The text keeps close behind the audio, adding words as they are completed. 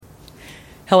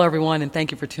Hello, everyone, and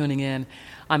thank you for tuning in.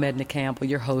 I'm Edna Campbell,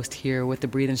 your host here with the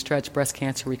Breathe and Stretch Breast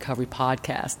Cancer Recovery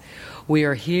Podcast. We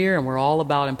are here and we're all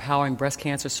about empowering breast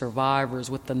cancer survivors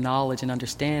with the knowledge and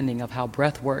understanding of how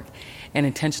breath work and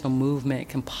intentional movement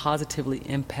can positively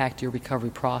impact your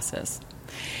recovery process.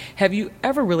 Have you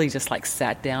ever really just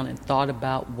sat down and thought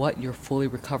about what your fully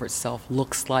recovered self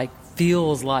looks like,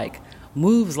 feels like,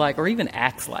 moves like, or even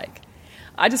acts like?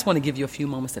 I just want to give you a few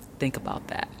moments to think about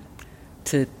that.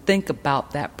 To think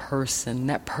about that person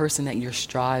that you're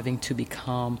striving to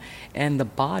become, and the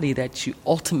body that you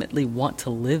ultimately want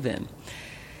to live in.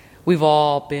 We've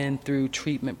all been through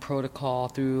treatment protocol,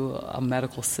 through a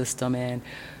medical system, and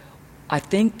I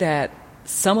think that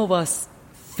some of us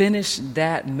finish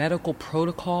that medical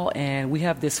protocol and we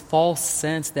have this false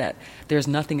sense that there's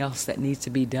nothing else that needs to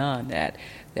be done, that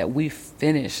we've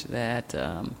finished, that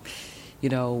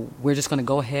we're just going to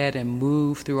go ahead and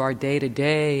move through our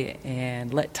day-to-day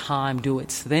and let time do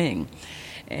its thing.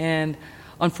 And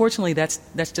unfortunately, that's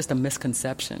just a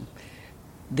misconception.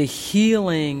 The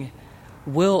healing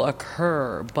will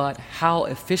occur, but how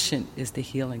efficient is the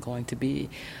healing going to be?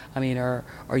 I mean, are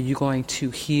you going to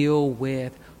heal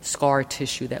with scar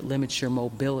tissue that limits your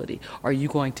mobility? Are you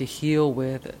going to heal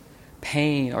with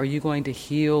pain? Are you going to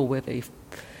heal with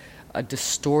a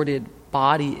distorted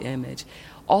body image?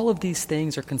 All of these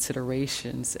things are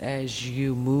considerations as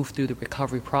you move through the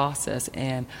recovery process,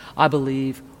 and I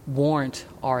believe warrant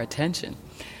our attention.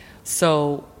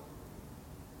 So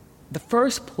the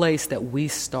first place that we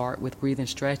start with Breathe and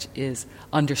Stretch is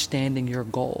understanding your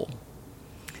goal.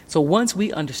 So once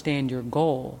we understand your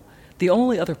goal, the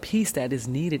only other piece that is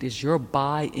needed is your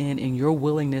buy-in and your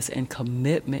willingness and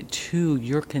commitment to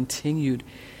your continued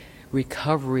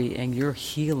recovery and your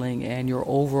healing and your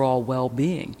overall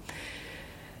well-being.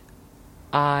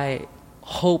 I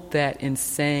hope that in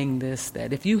saying this,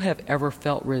 that if you have ever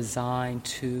felt resigned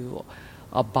to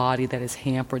a body that is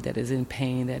hampered, that is in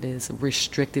pain, that is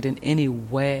restricted in any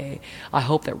way, I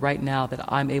hope that right now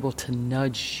that I'm able to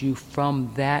nudge you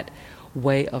from that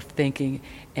way of thinking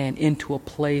and into a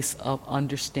place of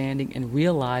understanding and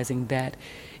realizing that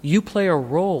you play a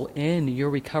role in your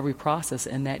recovery process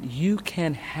and that you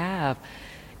can have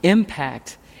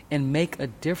impact and make a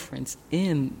difference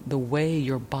in the way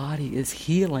your body is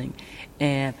healing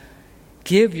and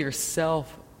give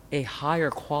yourself a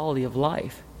higher quality of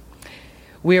life.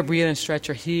 We at Breathe and Stretch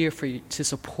are here to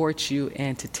support you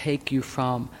and to take you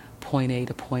from point A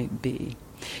to point B.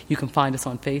 You can find us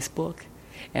on Facebook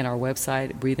and our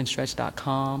website,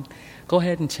 breatheandstretch.com. Go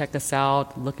ahead and check us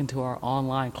out, look into our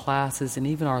online classes and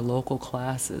even our local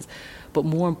classes. But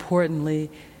more importantly,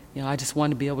 I just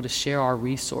want to be able to share our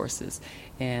resources.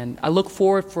 And I look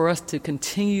forward for us to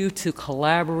continue to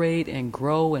collaborate and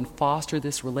grow and foster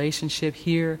this relationship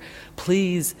here.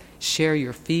 Please share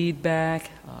your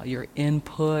feedback, your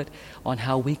input on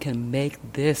how we can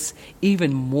make this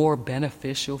even more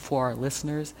beneficial for our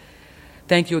listeners.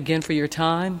 Thank you again for your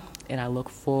time, and I look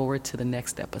forward to the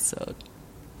next episode.